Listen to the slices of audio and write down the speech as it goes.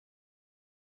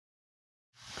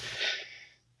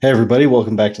Hey everybody,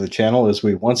 welcome back to the channel as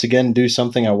we once again do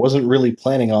something I wasn't really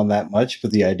planning on that much,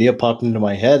 but the idea popped into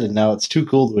my head and now it's too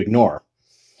cool to ignore.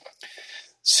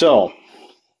 So,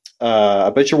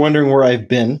 I bet you're wondering where I've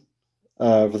been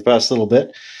for the past little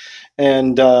bit,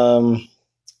 and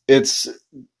it's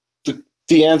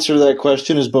the answer to that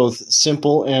question is both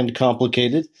simple and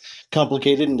complicated.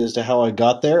 Complicated as to how I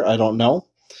got there, I don't know,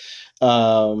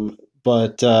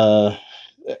 but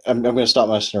I'm going to stop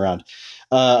messing around.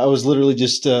 I was literally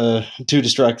just too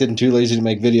distracted and too lazy to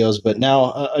make videos, but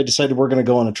now I decided we're going to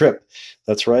go on a trip.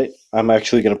 That's right. I'm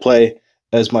actually going to play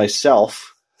as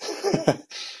myself. I'm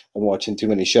watching too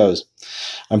many shows.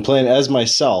 I'm playing as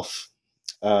myself.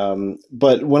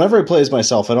 But whenever I play as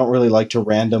myself, I don't really like to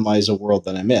randomize a world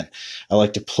that I'm in. I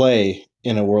like to play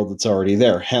in a world that's already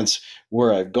there, hence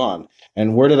where I've gone.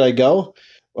 And where did I go?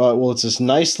 Well, it's this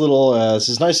nice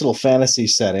little fantasy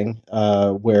setting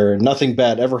where nothing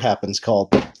bad ever happens,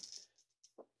 called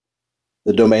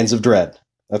the Domains of Dread.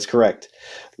 That's correct.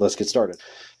 Let's get started.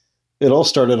 It all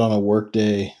started on a work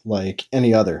day like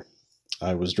any other.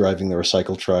 I was driving the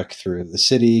recycle truck through the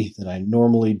city that I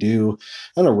normally do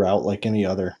on a route like any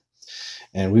other,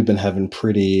 and we've been having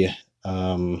pretty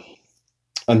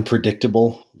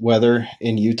unpredictable weather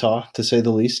in Utah, to say the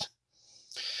least.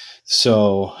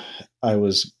 So I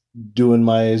was doing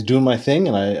my thing,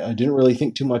 and I didn't really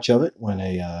think too much of it when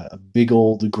a big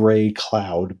old gray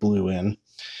cloud blew in,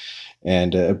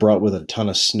 and it brought with it a ton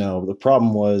of snow. The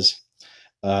problem was,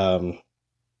 it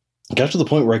got to the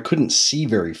point where I couldn't see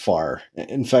very far.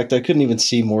 In fact, I couldn't even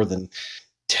see more than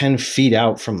 10 feet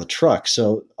out from the truck.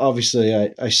 So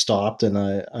obviously I stopped and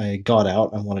I got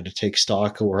out. I wanted to take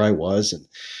stock of where I was, and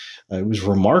it was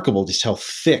remarkable just how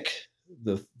thick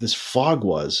this fog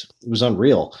was. It was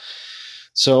unreal.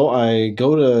 So I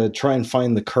go to try and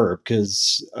find the curb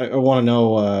because I want to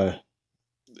know.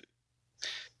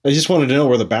 I just wanted to know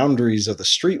where the boundaries of the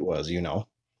street was, you know.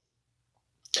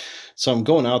 So I'm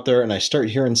going out there and I start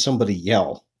hearing somebody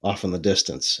yell off in the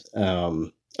distance.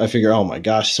 I figure, oh my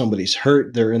gosh, somebody's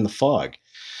hurt. They're in the fog.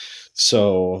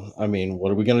 So, I mean,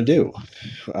 what are we going to do?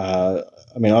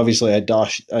 Obviously, I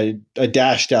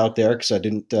dashed out there because I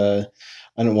didn't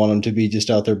want them to be just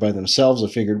out there by themselves. I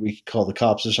figured we could call the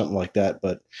cops or something like that.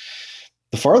 But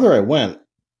the farther I went,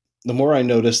 the more I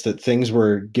noticed that things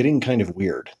were getting kind of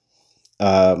weird.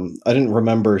 I didn't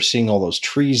remember seeing all those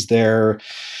trees there,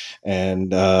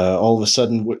 and all of a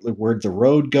sudden, where'd the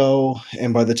road go?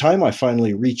 And by the time I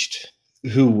finally reached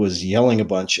who was yelling a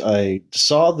bunch, I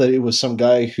saw that it was some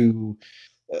guy who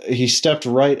he stepped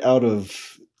right out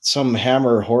of some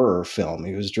Hammer horror film.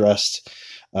 He was dressed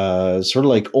sort of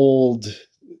like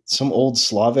some old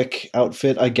Slavic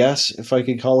outfit, I guess, if I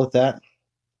could call it that.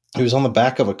 He was on the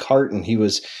back of a cart and he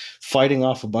was fighting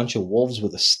off a bunch of wolves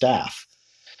with a staff.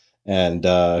 And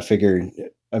I figured,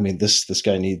 I mean, this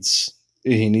guy needs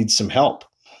some help.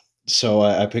 So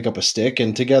I pick up a stick,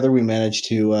 and together we managed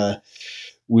to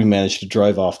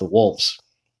drive off the wolves.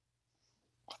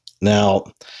 Now,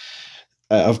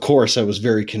 of course, I was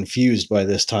very confused by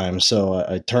this time, so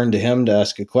I turned to him to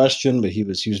ask a question, but he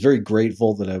was very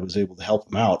grateful that I was able to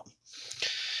help him out.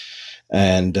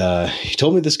 And he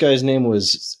told me this guy's name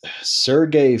was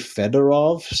Sergei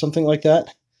Fedorov, something like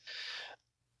that.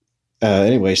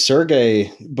 Anyway,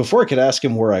 Sergei, before I could ask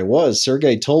him where I was,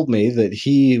 Sergei told me that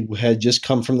he had just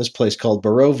come from this place called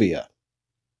Barovia.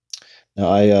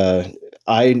 Now,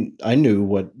 I knew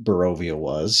what Barovia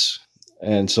was,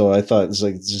 and so I thought it's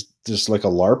like just like a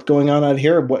LARP going on out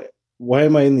here. Why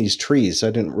am I in these trees? I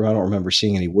don't remember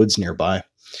seeing any woods nearby.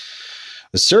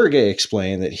 But Sergei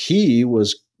explained that he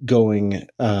was going.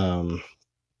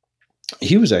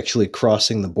 He was actually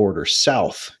crossing the border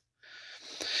south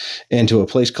into a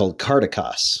place called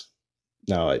Cardiacas.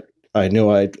 Now, I knew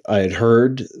I had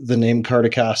heard the name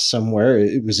Cardiacas somewhere.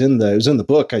 It was in the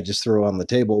book I just threw on the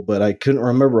table, but I couldn't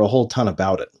remember a whole ton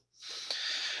about it.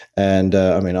 And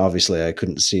obviously I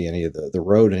couldn't see any of the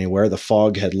road anywhere. The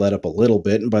fog had let up a little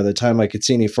bit, and by the time I could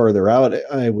see any further out,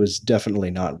 I was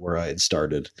definitely not where I had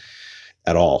started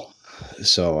at all.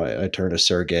 So I turned to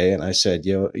Sergei and I said,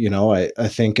 I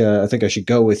think I should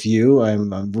go with you.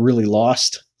 I'm really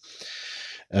lost.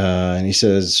 And he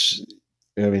says,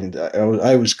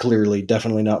 I was clearly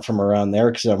definitely not from around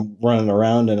there because I'm running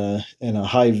around in a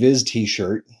high vis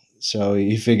t-shirt. So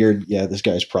he figured, yeah, this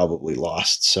guy's probably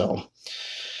lost. So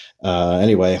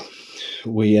anyway,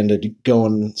 we ended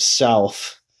going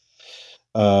south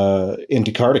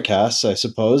into Cardiacas, I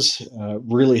suppose.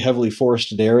 Really heavily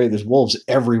forested area. There's wolves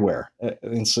everywhere.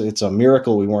 It's a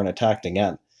miracle we weren't attacked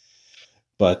again.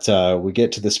 But we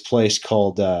get to this place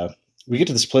called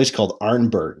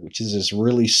Arnberg, which is this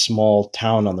really small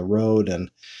town on the road, and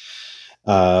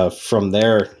From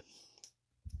there,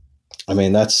 I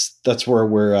mean, that's where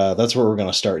we're going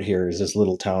to start here. Is this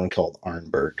little town called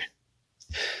Arnberg.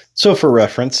 So, for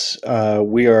reference,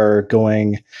 we are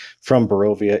going from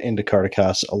Barovia into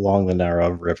Cartacas along the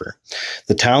Nara River.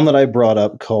 The town that I brought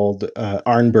up called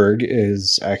Arnberg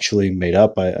is actually made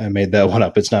up. I made that one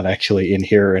up. It's not actually in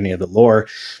here or any of the lore,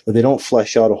 but they don't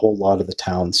flesh out a whole lot of the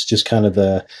towns, just kind of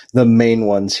the main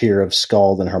ones here of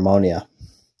Skald and Harmonia.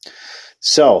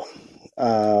 So,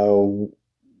 we're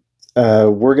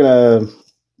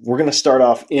gonna start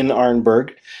off in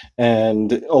Arnberg,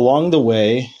 and along the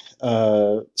way,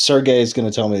 Sergei is going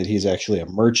to tell me that he's actually a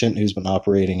merchant who's been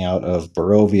operating out of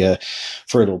Barovia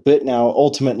for a little bit now.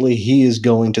 Ultimately, he is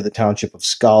going to the township of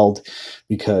Skald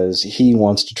because he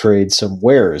wants to trade some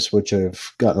wares, which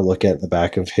I've gotten a look at in the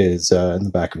back of his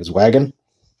wagon.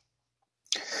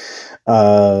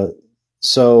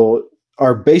 So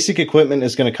our basic equipment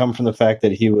is going to come from the fact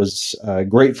that he was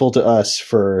grateful to us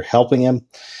for helping him.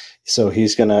 So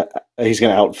he's gonna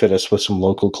outfit us with some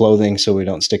local clothing so we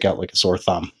don't stick out like a sore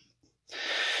thumb.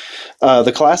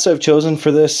 The class I've chosen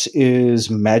for this is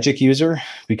Magic User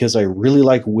because I really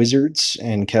like wizards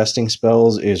and casting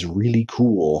spells is really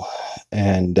cool.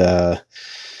 And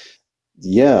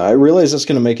yeah, I realize that's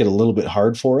going to make it a little bit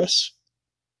hard for us,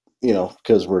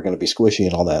 because we're going to be squishy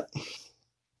and all that.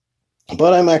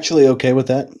 But I'm actually okay with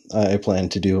that. I plan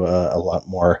to do a lot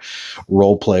more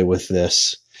role play with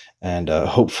this. And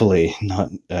hopefully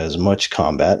not as much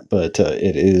combat, but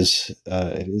it is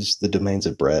the domains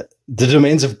of bread. The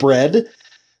domains of bread.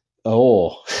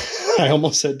 Oh, I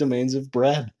almost said domains of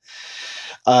bread.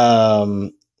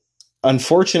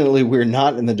 Unfortunately, we're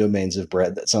not in the domains of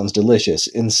bread. That sounds delicious.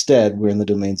 Instead, we're in the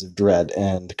domains of dread,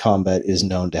 and combat is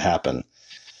known to happen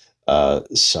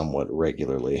somewhat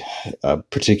regularly,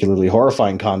 particularly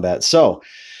horrifying combat. So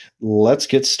let's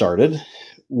get started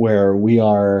where we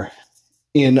are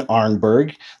in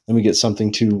Arnberg. Let me get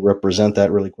something to represent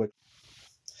that really quick.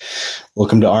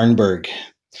 Welcome to Arnberg.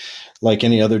 Like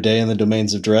any other day in the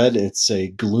Domains of Dread, it's a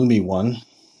gloomy one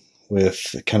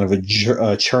with kind of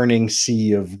a churning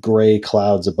sea of gray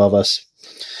clouds above us.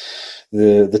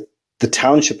 The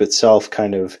township itself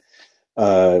kind of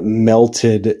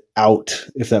melted out,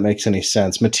 if that makes any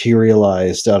sense,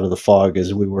 materialized out of the fog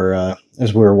as we were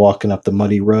walking up the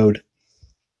muddy road.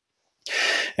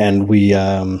 And we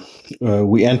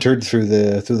entered through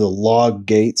the log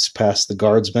gates past the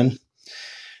guardsmen,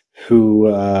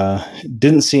 who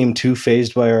didn't seem too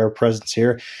fazed by our presence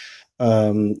here.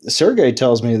 Sergei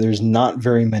tells me there's not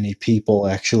very many people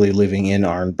actually living in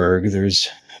Arnberg. There's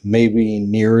maybe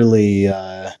nearly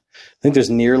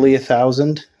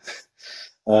 1,000.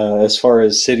 As far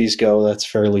as cities go, that's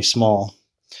fairly small.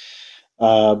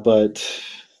 But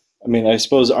I mean, I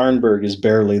suppose Arnberg is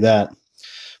barely that.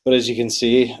 But as you can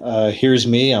see, here's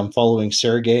me. I'm following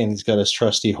Sergei, and he's got his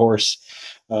trusty horse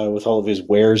with all of his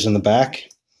wares in the back.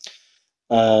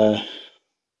 When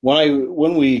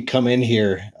we come in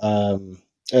here, I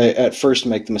at first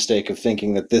make the mistake of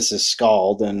thinking that this is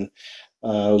Skald, and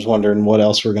I was wondering what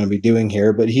else we're going to be doing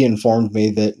here. But he informed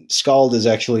me that Skald is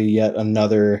actually yet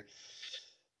another.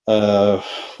 What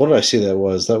did I see that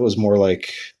was? That was more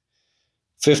like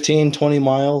 15, 20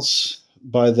 miles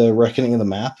by the reckoning of the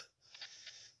map.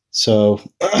 So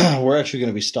we're actually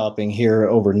going to be stopping here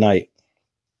overnight.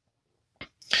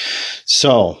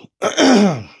 So,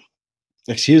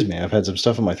 excuse me, I've had some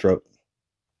stuff in my throat.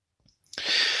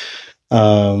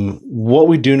 What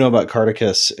we do know about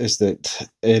Cartacas is that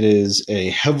it is a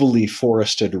heavily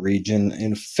forested region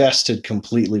infested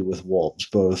completely with wolves,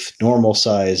 both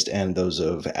normal-sized and those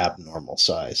of abnormal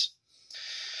size.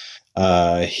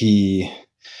 He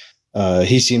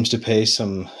seems to pay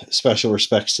some special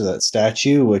respects to that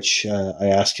statue, which I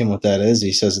asked him what that is.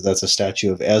 He says that that's a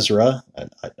statue of Ezra.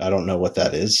 I don't know what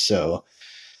that is, so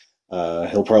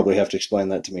he'll probably have to explain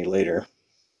that to me later.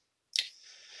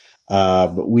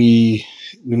 But we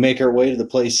make our way to the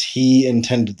place he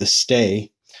intended to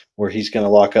stay, where he's going to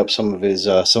lock up some of his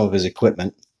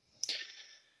equipment,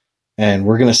 and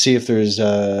we're going to see if there's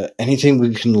anything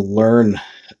we can learn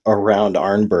around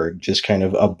Arnberg, just kind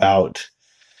of about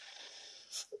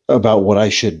what I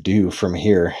should do from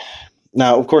here.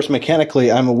 Now, of course,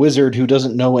 mechanically, I'm a wizard who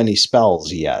doesn't know any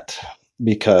spells yet,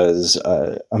 because,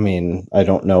 I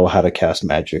don't know how to cast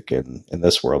magic in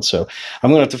this world, so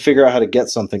I'm going to have to figure out how to get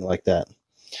something like that.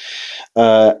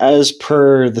 As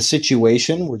per the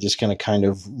situation, we're just going to kind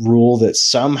of rule that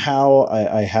somehow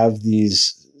I have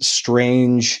these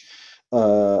strange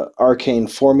arcane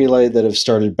formulae that have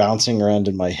started bouncing around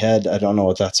in my head. I don't know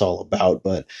what that's all about,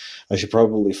 but I should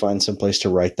probably find some place to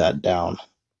write that down.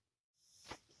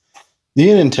 The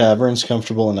Inn and Tavern's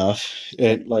comfortable enough.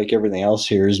 It, like everything else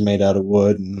here, is made out of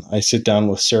wood, and I sit down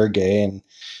with Sergey, and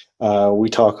we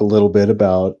talk a little bit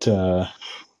about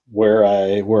where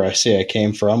I say I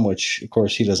came from, which of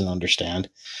course he doesn't understand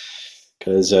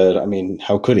because I mean,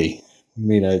 how could he? I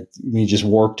mean, just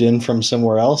warped in from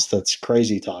somewhere else. That's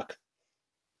crazy talk.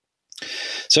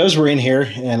 So as we're in here,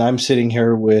 and I'm sitting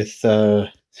here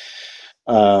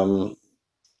um,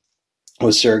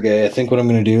 with Sergey, I think what I'm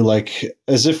going to do, like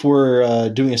as if we're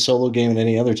doing a solo game at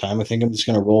any other time, I think I'm just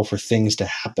going to roll for things to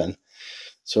happen.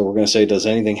 So we're going to say, does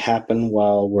anything happen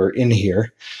while we're in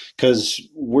here? Because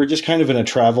we're just kind of in a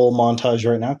travel montage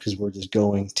right now because we're just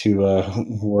going to,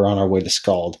 we're on our way to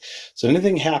Scald. So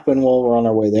anything happen while we're on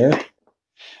our way there?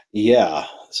 Yeah.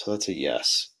 So that's a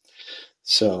yes.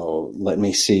 So let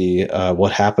me see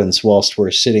what happens whilst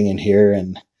we're sitting in here.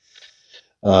 And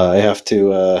I have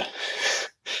to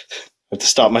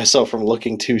stop myself from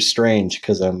looking too strange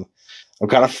because I'm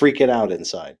kind of freaking out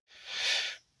inside.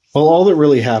 Well, all that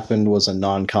really happened was a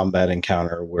non-combat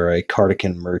encounter where a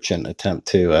Cardigan merchant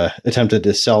attempted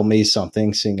to sell me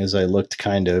something, seeing as I uh, looked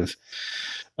kind of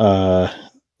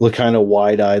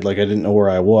wide-eyed, like I didn't know where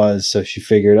I was. So she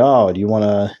figured, oh, do you want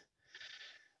to?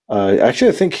 Actually,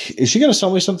 I think is she going to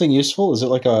sell me something useful? Is it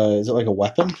like a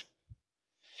weapon?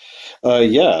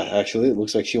 Yeah, actually, it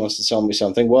looks like she wants to sell me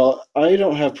something. Well, I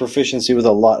don't have proficiency with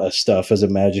a lot of stuff as a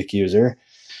magic user.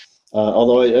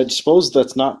 Although I suppose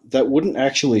that wouldn't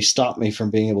actually stop me from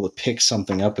being able to pick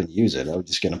something up and use it. I would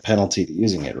just get a penalty to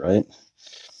using it, right?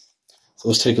 So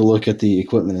let's take a look at the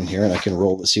equipment in here, and I can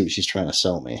roll to see what she's trying to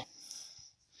sell me.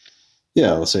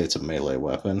 Yeah, let's say it's a melee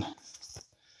weapon.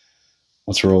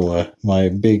 Let's roll my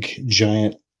big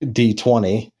giant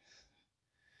D20,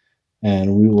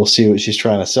 and we will see what she's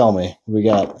trying to sell me. We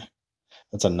got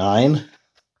that's a 9.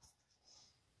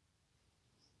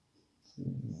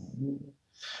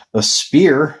 A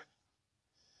spear.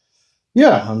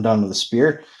 Yeah, I'm done with a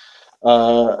spear.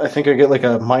 I think I get like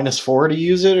a -4 to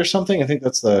use it or something. I think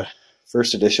that's the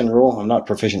first edition rule. I'm not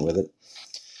proficient with it.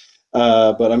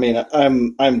 But I mean,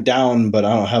 I'm down, but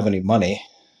I don't have any money,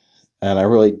 and I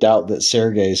really doubt that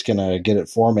Sergey's gonna get it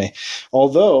for me.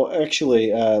 Although,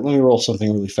 actually, let me roll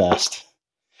something really fast.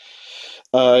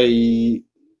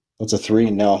 What's a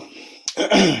 3? No.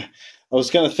 I was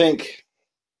gonna think.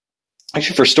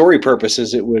 Actually, for story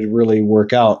purposes, it would really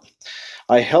work out.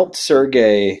 I helped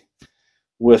Sergey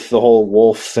with the whole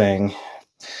wolf thing.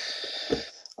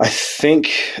 I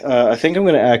think I'm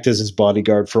going to act as his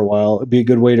bodyguard for a while. It'd be a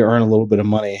good way to earn a little bit of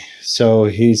money. So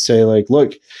he'd say, like,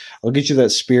 look, I'll get you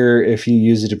that spear if you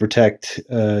use it to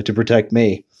protect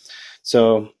me.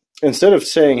 So instead of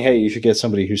saying, hey, you should get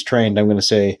somebody who's trained, I'm going to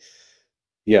say,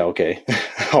 yeah, okay,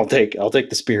 I'll take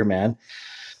the spear, man.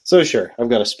 So sure, I've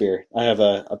got a spear. I have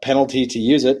a penalty to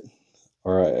use it,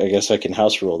 or I guess I can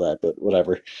house rule that, but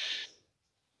whatever.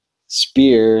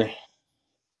 Spear,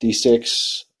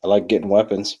 D6. I like getting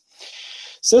weapons.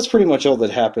 So that's pretty much all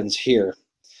that happens here.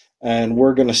 And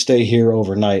we're going to stay here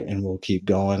overnight, and we'll keep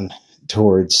going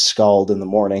towards Scald in the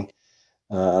morning.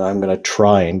 And I'm going to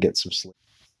try and get some sleep.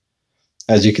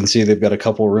 As you can see, they've got a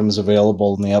couple rooms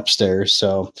available in the upstairs.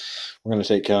 So we're going to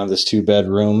take kind of this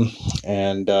 2-bedroom,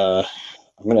 and I'm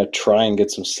going to try and get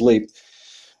some sleep.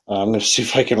 I'm going to see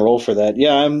if I can roll for that.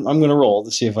 Yeah, I'm going to roll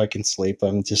to see if I can sleep.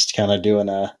 I'm just kind of doing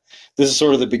this is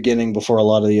sort of the beginning before a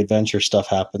lot of the adventure stuff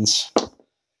happens.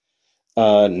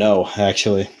 No,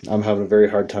 actually, I'm having a very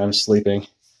hard time sleeping.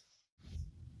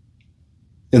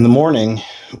 In the morning,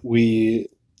 we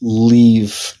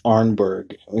leave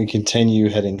Arnberg. We continue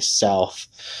heading south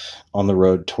on the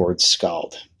road towards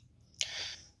Skald.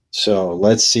 So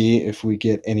let's see if we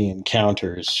get any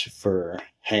encounters for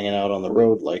hanging out on the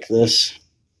road like this.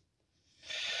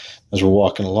 As we're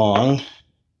walking along,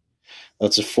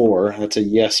 that's a 4. That's a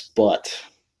yes, but.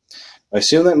 I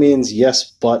assume that means yes,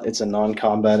 but it's a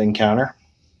non-combat encounter.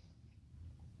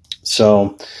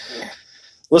 So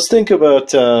let's talk about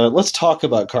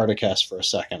Cardigas for a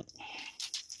second.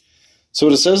 So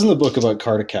what it says in the book about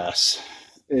Cardigas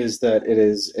is that it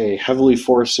is a heavily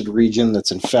forested region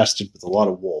that's infested with a lot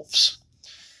of wolves.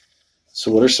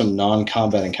 So what are some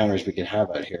non-combat encounters we could have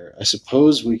out here? I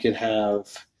suppose we could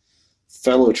have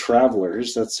fellow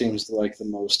travelers. That seems like the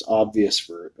most obvious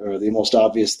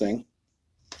thing.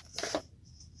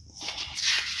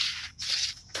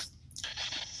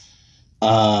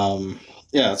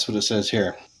 Yeah, that's what it says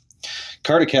here.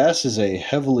 Cardigas is a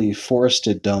heavily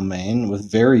forested domain with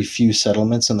very few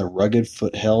settlements in the rugged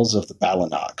foothills of the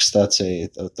Balanox.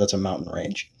 That's a mountain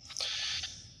range.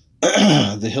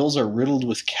 The hills are riddled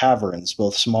with caverns,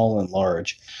 both small and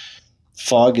large.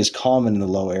 Fog is common in the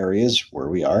low areas where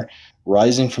we are.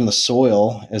 rising from the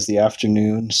soil as the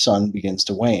afternoon sun begins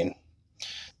to wane.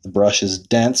 The brush is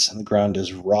dense and the ground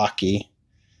is rocky.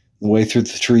 The way through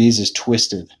the trees is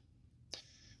twisted.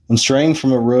 When straying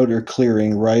from a road or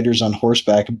clearing, riders on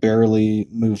horseback barely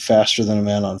move faster than a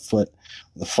man on foot.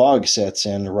 When the fog sets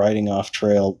in, riding off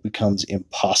trail becomes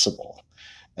impossible,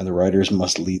 and the riders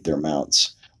must lead their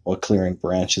mounts while clearing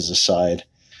branches aside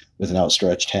with an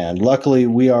outstretched hand. Luckily,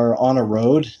 we are on a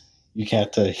road. You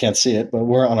can't see it, but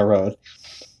we're on a road.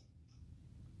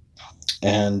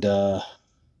 And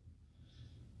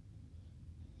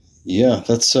yeah,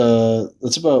 that's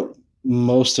about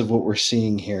most of what we're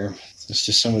seeing here. It's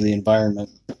just some of the environment.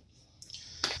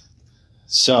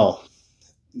 So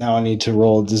now I need to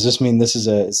roll. Does this mean is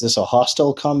this a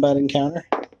hostile combat encounter?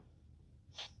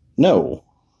 No.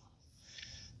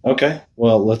 Okay,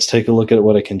 well, let's take a look at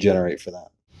what I can generate for that.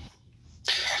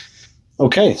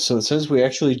 Okay, so it says we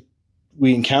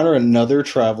encounter another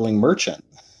traveling merchant,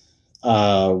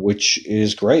 which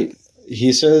is great.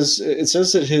 It says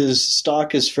that his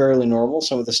stock is fairly normal.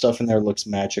 Some of the stuff in there looks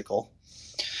magical.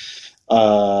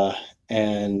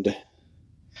 And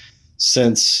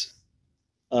since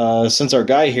our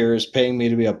guy here is paying me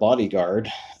to be a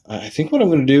bodyguard, I think what I'm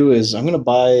going to do is I'm going to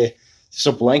buy just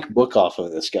a blank book off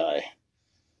of this guy.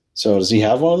 So does he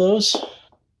have one of those?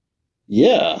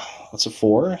 Yeah, that's a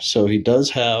 4. So he does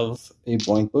have a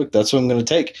blank book. That's what I'm going to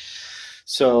take.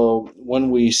 So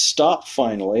when we stop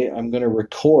finally, I'm going to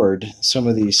record some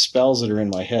of these spells that are in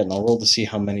my head, and I'll roll to see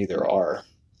how many there are.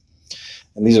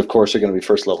 And these, of course, are going to be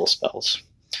first level spells.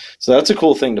 So that's a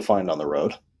cool thing to find on the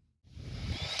road.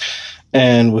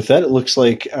 And with that, it looks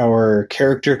like our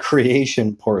character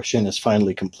creation portion is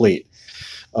finally complete.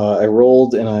 I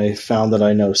rolled and I found that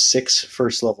I know 6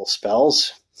 first level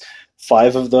spells.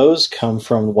 5 of those come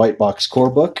from the White Box Core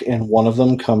Book, and 1 of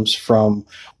them comes from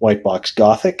White Box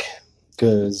Gothic,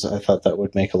 because I thought that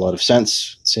would make a lot of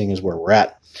sense, seeing as where we're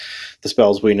at. The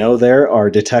spells we know there are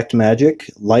Detect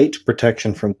Magic, Light,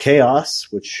 Protection from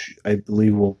Chaos, which I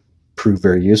believe will prove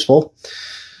very useful,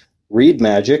 Read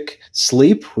Magic,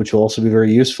 Sleep, which will also be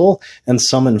very useful, and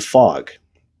Summon Fog.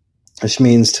 Which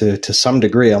means to some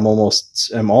degree I'm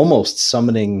almost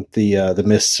summoning the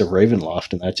mists of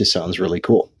Ravenloft, and that just sounds really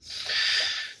cool.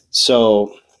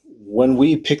 So when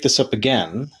we pick this up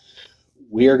again,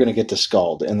 we are going to get to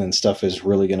Skald, and then stuff is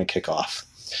really going to kick off,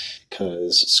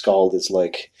 because Skald is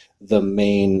like the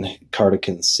main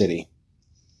Cardican city.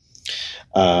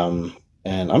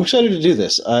 And I'm excited to do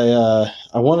this. I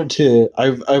wanted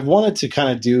to kind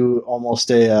of do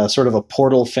almost a sort of a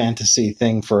Portal fantasy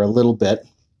thing for a little bit.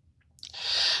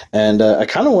 And I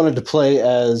kind of wanted to play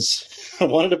as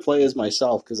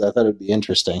myself, because I thought it'd be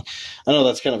interesting. I know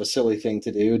that's kind of a silly thing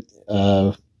to do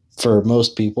for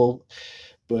most people,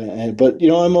 but you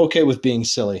know, I'm okay with being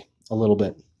silly a little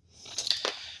bit.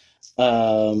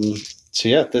 So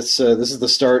yeah, this is the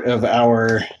start of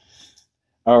our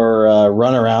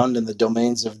run around in the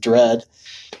domains of dread.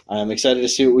 I'm excited to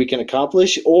see what we can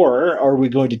accomplish, or are we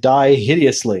going to die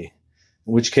hideously?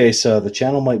 In which case, the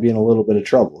channel might be in a little bit of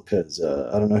trouble, because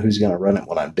I don't know who's going to run it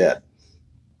when I'm dead.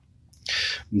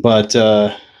 But,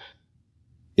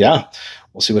 yeah,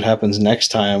 we'll see what happens next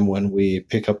time when we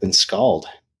pick up in Skald.